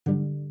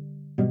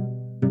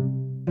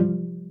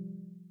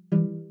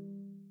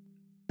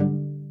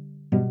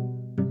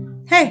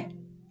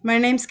My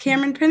name's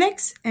Cameron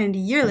Penix, and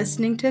you're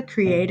listening to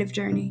Creative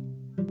Journey.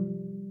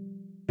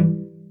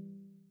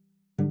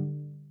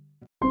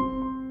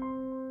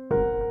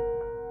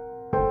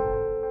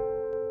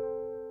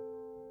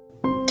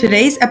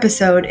 Today's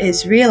episode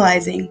is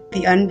Realizing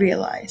the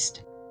Unrealized.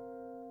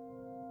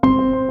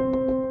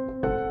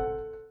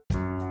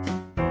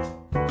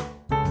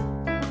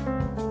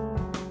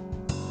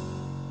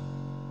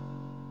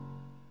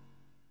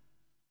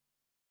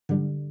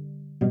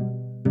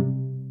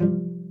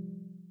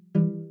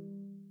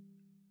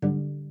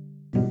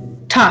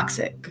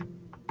 Toxic.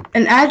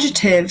 An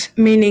adjective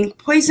meaning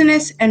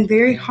poisonous and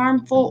very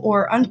harmful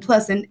or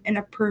unpleasant in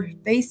a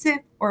pervasive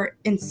or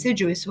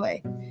insidious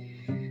way.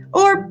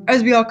 Or,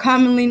 as we all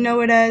commonly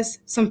know it as,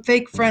 some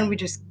fake friend we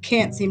just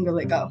can't seem to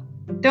let go.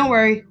 Don't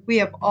worry, we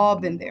have all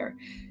been there.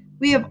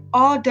 We have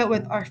all dealt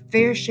with our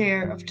fair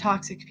share of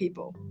toxic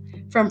people.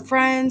 From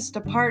friends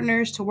to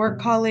partners to work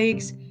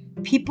colleagues,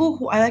 people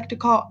who I like to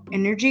call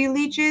energy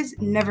leeches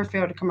never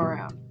fail to come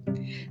around.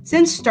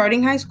 Since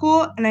starting high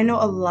school, and I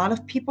know a lot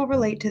of people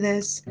relate to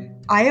this,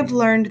 I have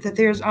learned that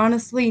there is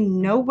honestly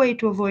no way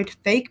to avoid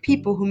fake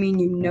people who mean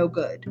you no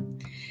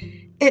good.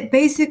 It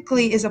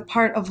basically is a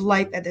part of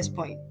life at this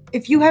point.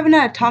 If you haven't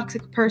had a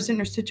toxic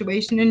person or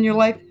situation in your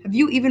life, have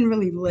you even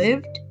really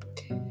lived?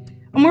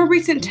 A more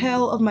recent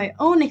tale of my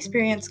own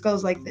experience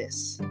goes like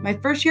this. My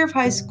first year of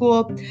high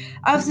school,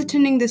 I was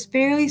attending this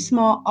fairly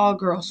small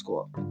all-girls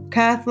school.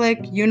 Catholic,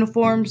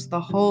 uniforms,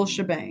 the whole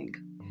shebang.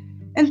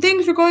 And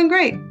things were going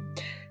great.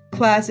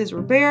 Classes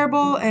were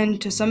bearable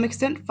and to some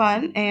extent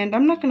fun, and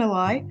I'm not gonna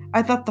lie,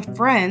 I thought the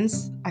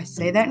friends, I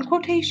say that in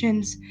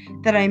quotations,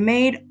 that I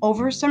made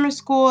over summer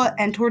school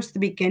and towards the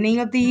beginning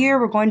of the year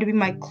were going to be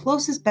my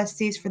closest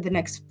besties for the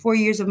next 4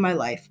 years of my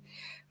life.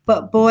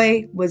 But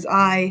boy, was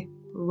I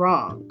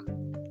wrong.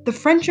 The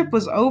friendship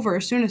was over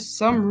as soon as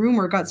some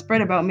rumor got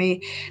spread about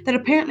me that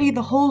apparently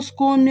the whole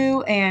school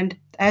knew, and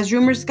as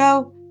rumors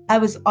go, I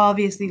was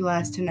obviously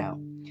last to know.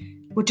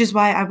 Which is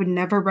why I would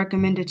never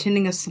recommend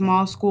attending a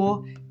small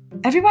school.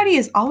 Everybody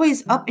is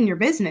always up in your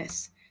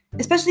business,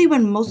 especially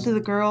when most of the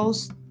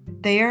girls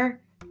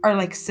there are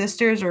like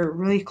sisters or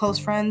really close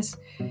friends.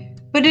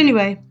 But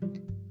anyway,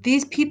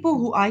 these people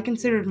who I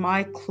considered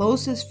my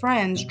closest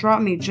friends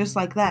dropped me just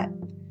like that.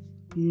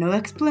 No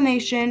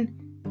explanation,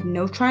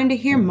 no trying to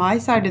hear my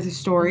side of the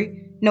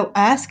story, no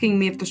asking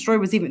me if the story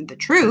was even the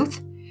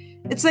truth.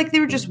 It's like they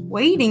were just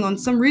waiting on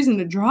some reason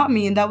to drop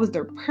me, and that was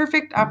their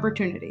perfect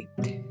opportunity.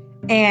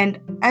 And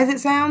as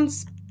it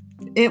sounds,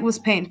 it was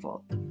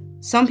painful.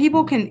 Some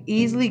people can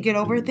easily get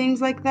over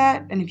things like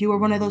that, and if you were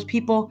one of those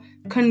people,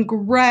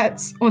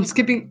 congrats on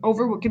skipping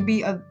over what could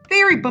be a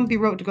very bumpy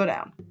road to go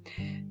down.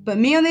 But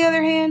me, on the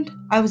other hand,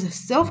 I was a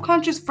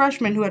self-conscious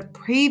freshman who had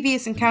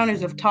previous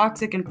encounters of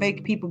toxic and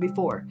fake people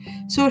before,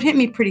 so it hit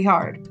me pretty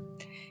hard.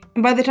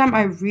 And by the time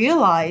I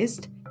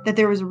realized that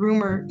there was a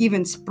rumor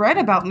even spread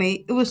about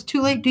me, it was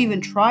too late to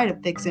even try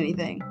to fix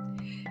anything.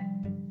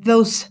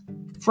 Those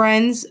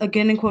friends,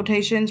 again in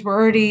quotations, were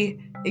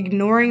already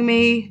ignoring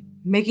me,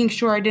 making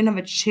sure I didn't have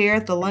a chair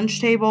at the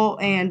lunch table,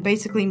 and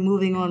basically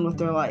moving on with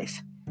their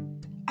life.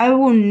 I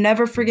will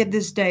never forget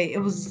this day. It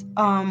was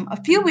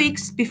a few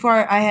weeks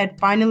before I had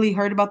finally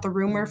heard about the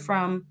rumor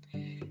from,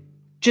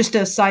 just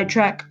a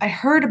sidetrack, I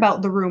heard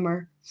about the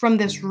rumor from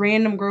this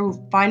random girl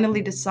who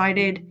finally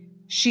decided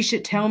she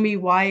should tell me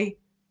why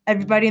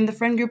everybody in the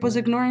friend group was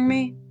ignoring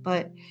me.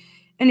 But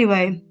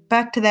anyway,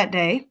 back to that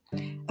day.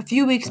 A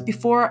few weeks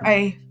before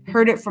I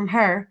heard it from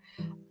her,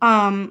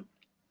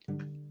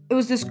 it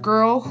was this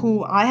girl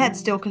who I had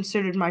still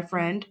considered my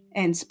friend,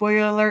 and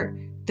spoiler alert,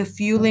 the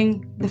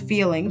feeling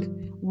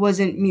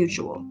wasn't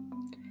mutual.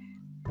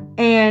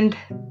 And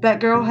that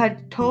girl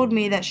had told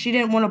me that she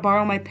didn't want to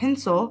borrow my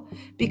pencil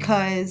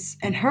because,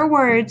 in her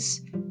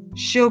words,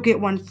 she'll get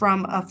one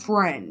from a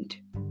friend.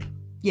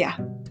 Yeah,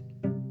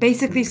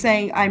 basically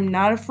saying I'm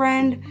not a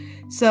friend,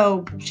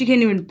 so she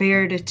can't even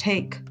bear to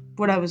take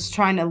what I was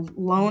trying to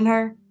loan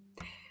her.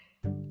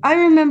 I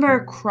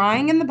remember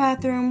crying in the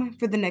bathroom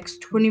for the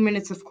next 20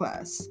 minutes of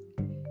class.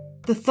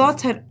 The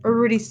thoughts had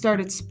already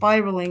started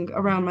spiraling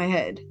around my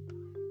head.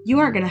 You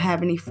aren't going to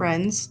have any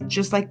friends,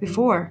 just like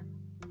before.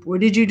 What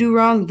did you do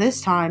wrong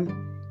this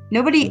time?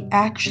 Nobody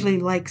actually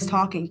likes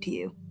talking to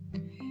you.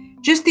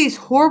 Just these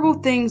horrible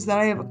things that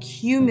I have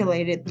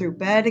accumulated through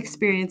bad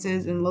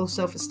experiences and low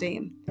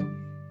self-esteem.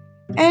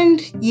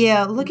 And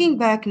yeah, looking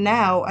back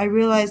now, I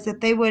realized that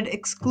they would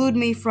exclude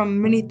me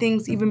from many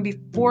things even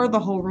before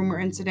the whole rumor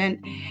incident,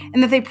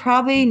 and that they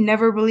probably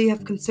never really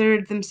have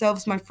considered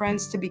themselves my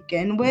friends to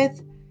begin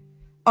with,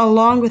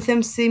 along with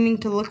them seeming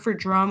to look for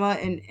drama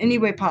in any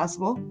way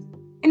possible.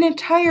 An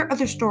entire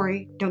other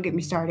story, don't get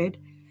me started.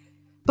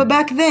 But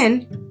back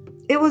then,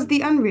 it was the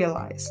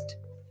unrealized.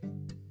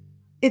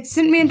 It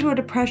sent me into a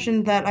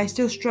depression that I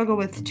still struggle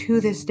with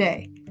to this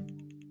day.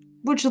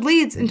 Which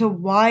leads into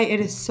why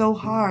it is so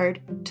hard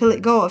to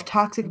let go of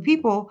toxic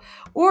people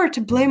or to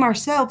blame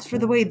ourselves for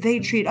the way they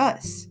treat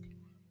us.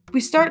 We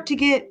start to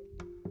get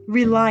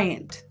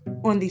reliant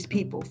on these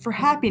people for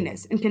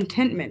happiness and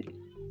contentment.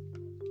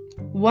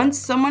 Once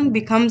someone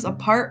becomes a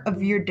part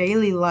of your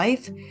daily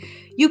life,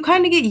 you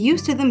kind of get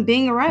used to them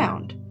being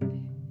around.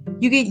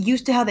 You get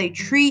used to how they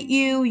treat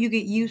you. You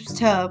get used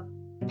to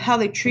how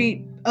they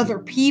treat other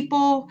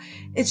people.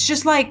 It's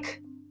just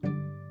like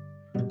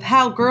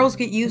how girls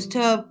get used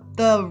to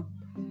the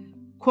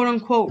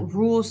quote-unquote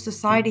rules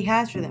society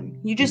has for them.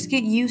 You just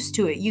get used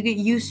to it. You get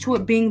used to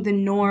it being the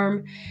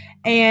norm.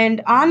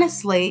 And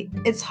honestly,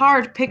 it's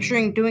hard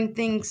picturing doing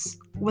things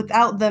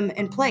without them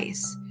in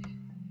place.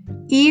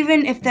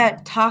 Even if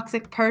that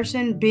toxic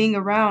person being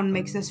around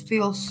makes us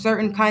feel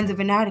certain kinds of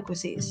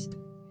inadequacies.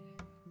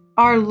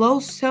 Our low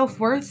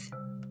self-worth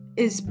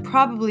is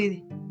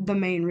probably the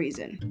main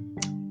reason.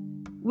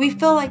 We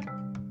feel like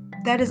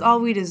that is all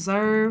we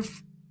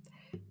deserve,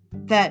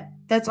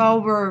 that's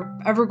all we're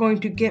ever going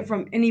to get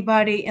from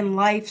anybody in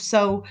life,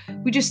 so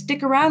we just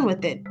stick around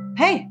with it.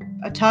 Hey,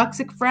 a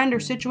toxic friend or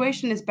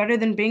situation is better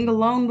than being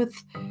alone with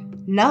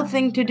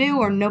nothing to do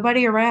or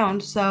nobody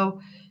around,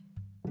 so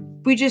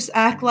we just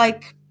act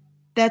like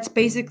that's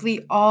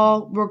basically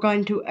all we're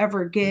going to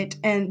ever get,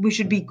 and we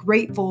should be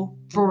grateful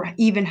for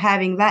even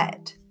having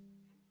that.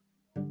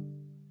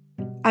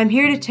 I'm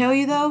here to tell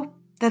you, though,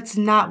 that's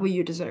not what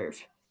you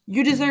deserve.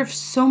 You deserve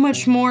so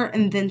much more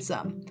and then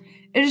some.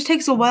 It just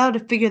takes a while to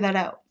figure that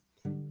out.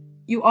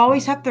 You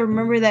always have to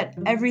remember that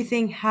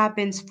everything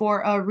happens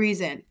for a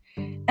reason,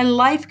 and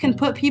life can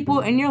put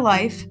people in your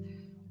life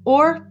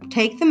or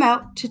take them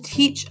out to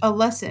teach a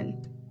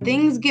lesson.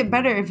 Things get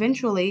better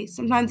eventually.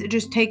 Sometimes it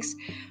just takes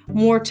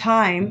more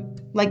time,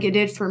 like it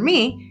did for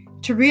me,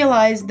 to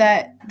realize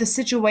that the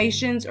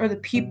situations or the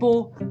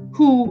people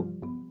who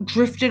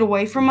drifted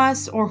away from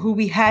us or who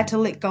we had to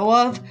let go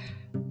of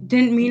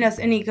didn't mean us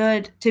any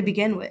good to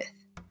begin with.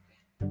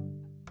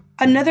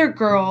 Another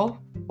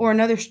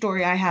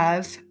story I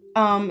have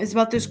is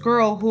about this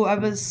girl who I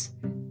was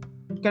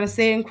gonna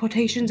say in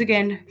quotations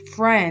again,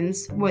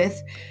 friends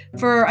with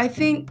for I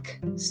think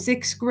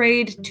 6th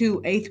grade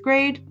to 8th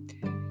grade.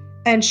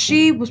 And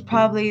she was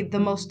probably the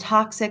most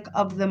toxic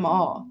of them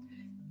all.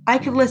 I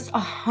could list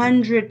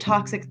 100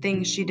 toxic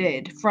things she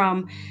did,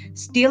 from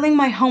stealing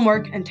my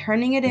homework and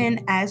turning it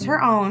in as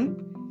her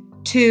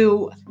own,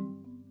 to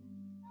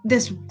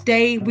this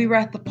day we were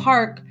at the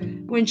park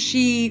when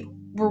she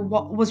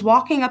was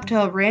walking up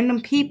to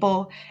random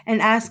people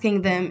and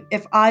asking them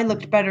if I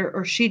looked better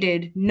or she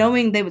did,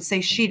 knowing they would say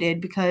she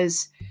did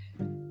because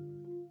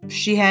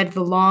she had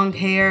the long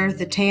hair,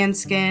 the tan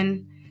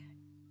skin,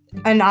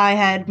 and I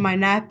had my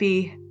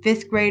nappy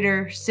 5th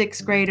grader,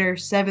 6th grader,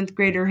 7th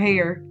grader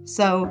hair.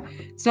 So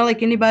it's not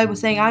like anybody was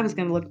saying I was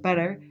going to look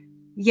better.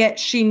 Yet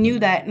she knew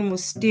that and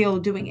was still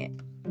doing it.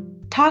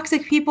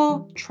 Toxic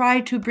people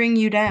try to bring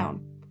you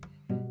down.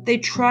 They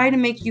try to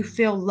make you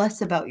feel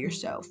less about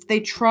yourself.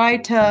 They try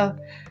to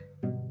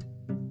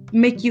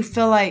make you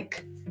feel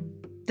like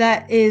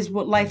that is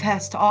what life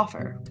has to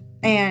offer.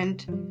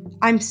 And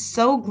I'm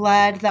so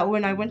glad that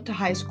when I went to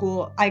high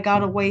school, I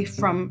got away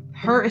from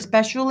her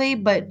especially,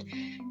 but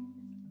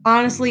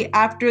honestly,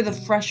 after the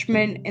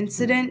freshman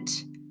incident,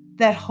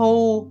 that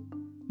whole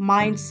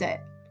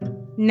mindset.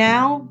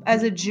 Now,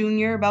 as a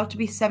junior, about to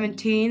be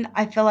 17,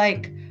 I feel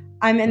like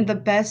I'm in the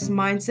best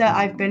mindset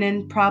I've been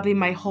in probably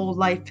my whole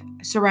life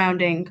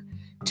surrounding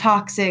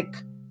toxic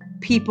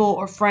people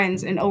or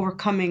friends and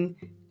overcoming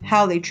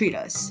how they treat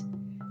us.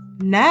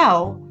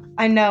 Now,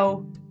 I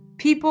know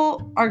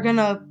people are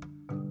gonna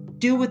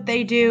do what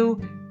they do,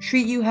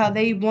 treat you how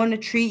they want to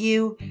treat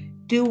you,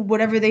 do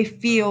whatever they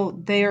feel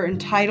they're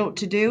entitled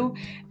to do,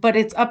 but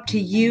it's up to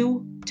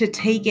you to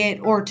take it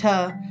or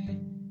to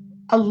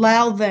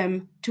allow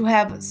them to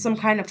have some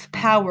kind of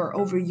power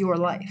over your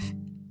life.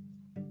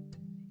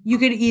 You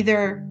could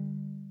either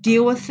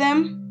deal with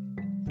them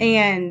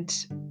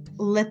and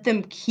let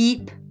them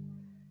keep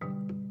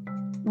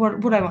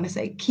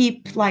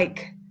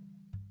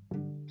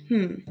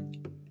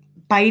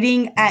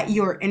biting at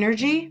your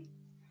energy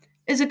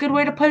is a good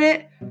way to put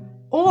it,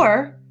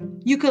 or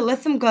you could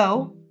let them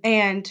go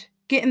and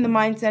get in the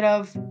mindset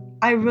of,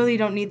 I really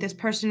don't need this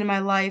person in my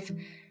life.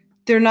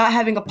 They're not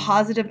having a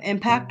positive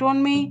impact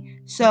on me.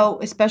 So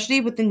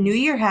especially with the new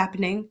year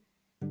happening,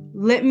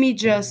 let me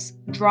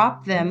just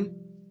drop them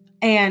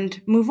and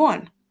move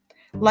on.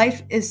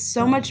 Life is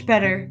so much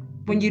better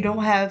when you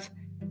don't have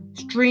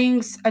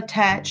strings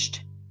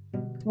attached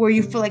where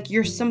you feel like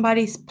you're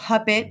somebody's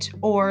puppet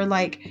or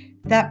like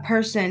that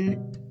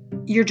person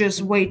you're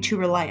just way too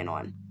reliant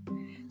on.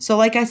 So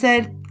like I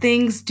said,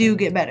 things do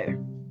get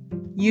better.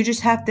 You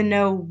just have to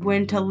know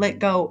when to let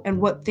go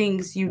and what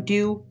things you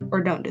do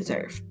or don't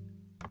deserve.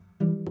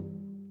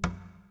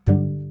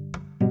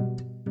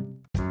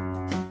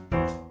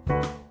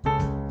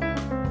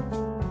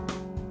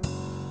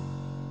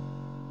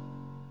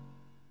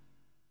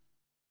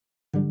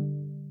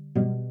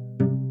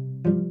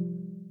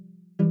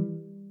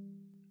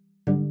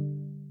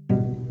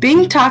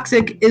 Being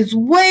toxic is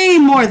way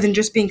more than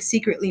just being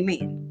secretly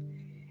mean.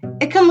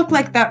 It can look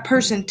like that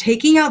person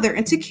taking out their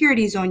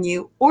insecurities on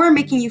you or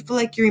making you feel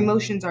like your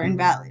emotions are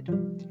invalid.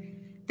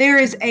 There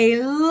is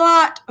a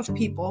lot of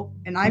people,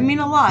 and I mean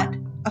a lot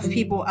of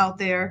people out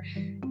there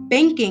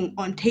banking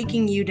on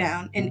taking you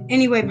down in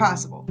any way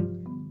possible.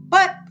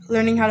 But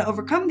learning how to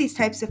overcome these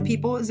types of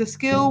people is a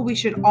skill we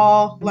should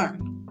all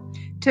learn.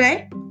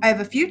 Today, I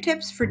have a few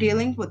tips for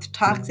dealing with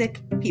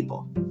toxic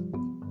people.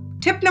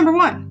 Tip number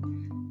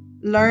 1,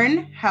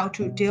 learn how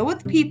to deal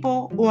with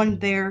people on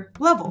their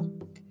level.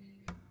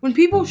 When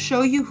people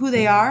show you who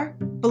they are,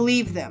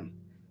 believe them.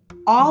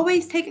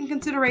 Always take in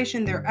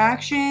consideration their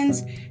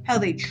actions, how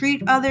they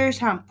treat others,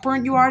 how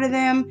important you are to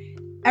them,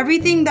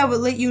 everything that would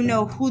let you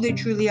know who they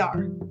truly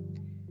are.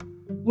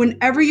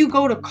 Whenever you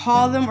go to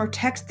call them or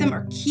text them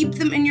or keep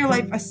them in your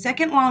life a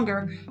second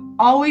longer,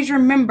 always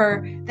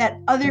remember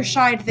that other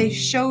side they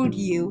showed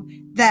you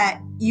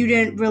that you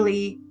didn't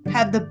really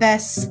have the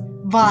best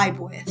vibe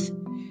with.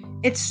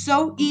 It's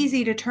so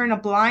easy to turn a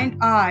blind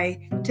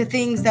eye to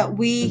things that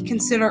we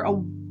consider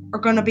are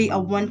going to be a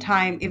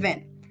one-time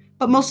event.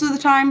 But most of the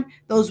time,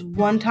 those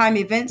one-time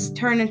events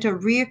turn into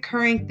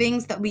reoccurring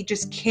things that we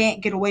just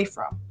can't get away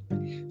from.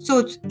 So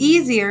it's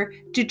easier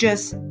to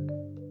just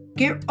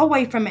get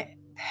away from it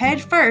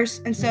head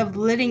first instead of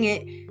letting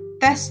it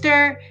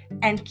fester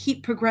and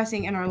keep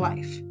progressing in our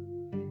life.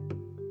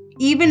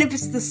 Even if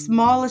it's the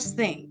smallest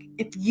thing,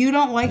 if you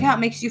don't like how it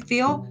makes you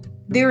feel,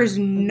 there is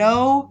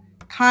no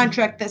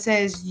contract that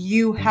says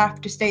you have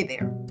to stay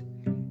there.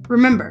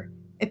 Remember,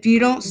 if you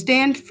don't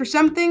stand for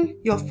something,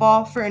 you'll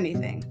fall for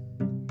anything.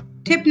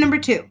 Tip number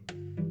 2,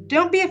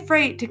 don't be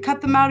afraid to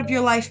cut them out of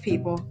your life,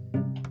 people.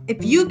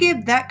 If you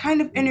give that kind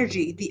of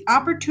energy the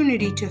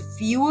opportunity to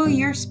fuel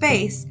your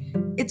space,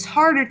 it's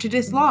harder to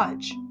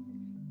dislodge.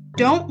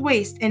 Don't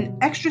waste an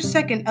extra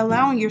second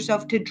allowing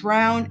yourself to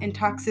drown in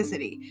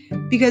toxicity,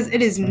 because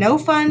it is no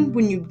fun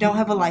when you don't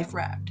have a life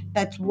raft.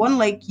 That's one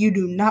lake you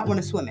do not want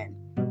to swim in.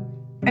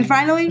 And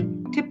finally,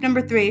 tip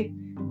number 3,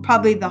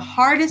 probably the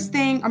hardest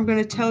thing I'm going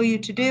to tell you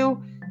to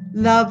do,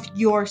 love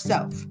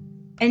yourself.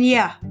 And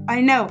yeah,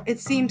 I know it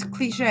seems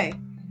cliche,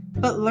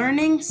 but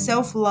learning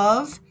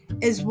self-love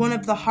is one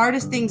of the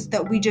hardest things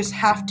that we just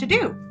have to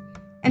do.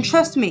 And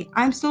trust me,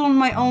 I'm still on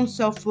my own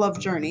self-love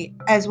journey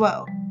as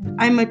well.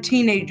 I'm a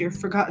teenager,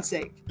 for God's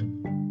sake.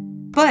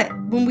 But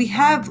when we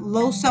have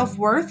low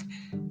self-worth,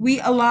 we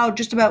allow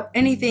just about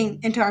anything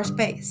into our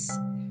space.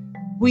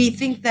 We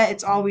think that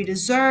it's all we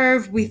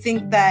deserve. We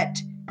think that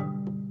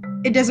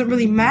it doesn't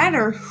really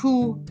matter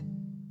who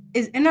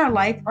is in our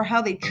life or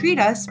how they treat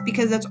us,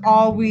 because that's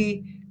all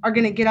we are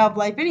going to get out of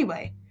life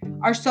anyway.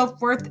 Our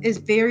self-worth is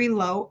very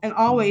low and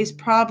always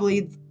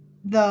probably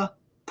the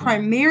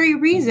primary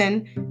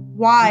reason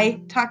why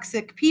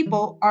toxic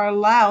people are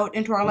allowed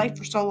into our life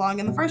for so long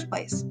in the first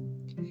place.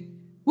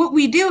 What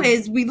we do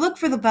is we look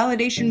for the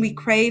validation we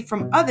crave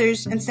from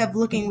others instead of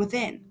looking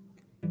within.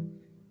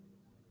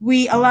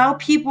 We allow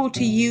people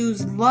to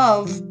use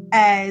love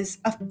as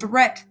a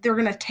threat they're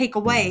going to take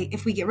away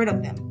if we get rid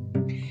of them.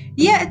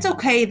 Yeah, it's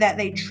okay that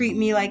they treat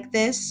me like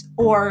this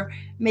or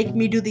make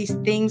me do these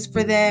things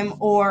for them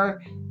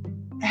or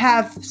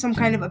have some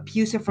kind of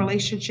abusive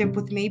relationship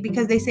with me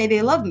because they say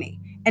they love me.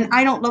 And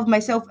I don't love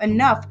myself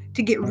enough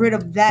to get rid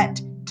of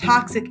that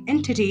toxic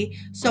entity.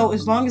 So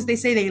as long as they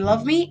say they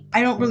love me,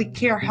 I don't really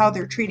care how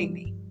they're treating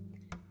me.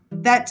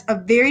 That's a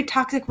very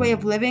toxic way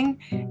of living,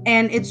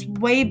 and it's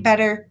way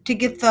better to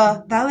get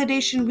the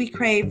validation we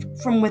crave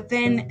from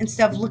within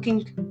instead of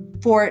looking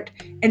for it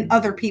in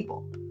other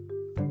people.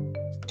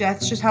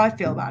 That's just how I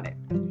feel about it.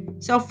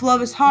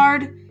 Self-love is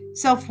hard.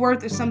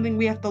 Self-worth is something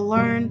we have to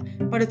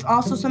learn, but it's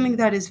also something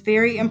that is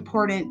very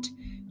important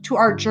to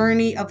our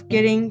journey of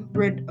getting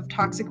rid of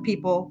toxic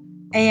people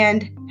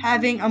and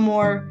having a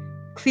more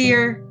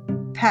clear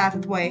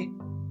pathway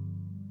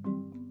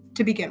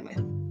to begin with.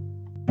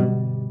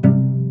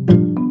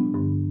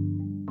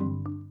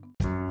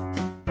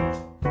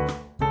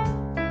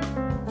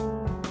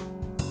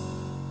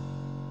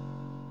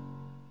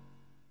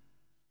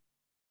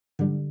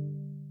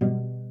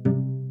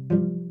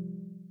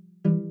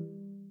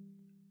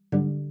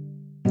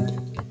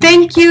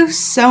 Thank you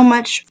so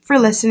much for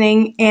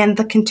listening and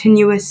the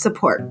continuous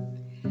support.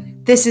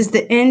 This is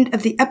the end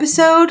of the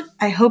episode.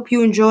 I hope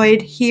you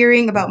enjoyed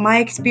hearing about my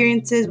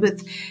experiences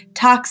with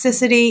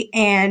toxicity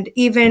and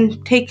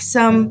even take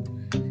some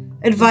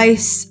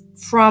advice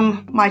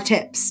from my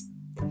tips.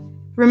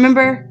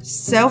 Remember,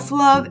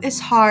 self-love is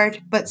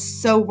hard, but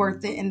so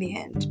worth it in the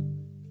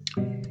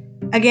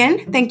end.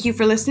 Again, thank you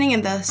for listening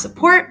and the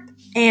support.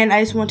 And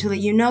I just want to let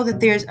you know that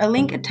there's a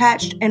link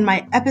attached in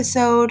my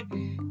episode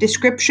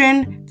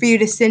description for you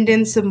to send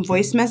in some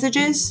voice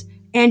messages,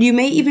 and you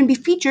may even be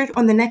featured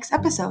on the next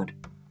episode.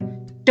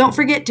 Don't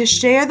forget to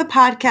share the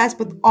podcast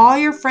with all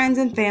your friends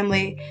and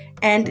family,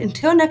 and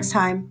until next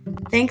time,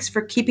 thanks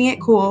for keeping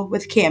it cool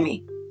with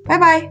Cammie.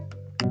 Bye-bye.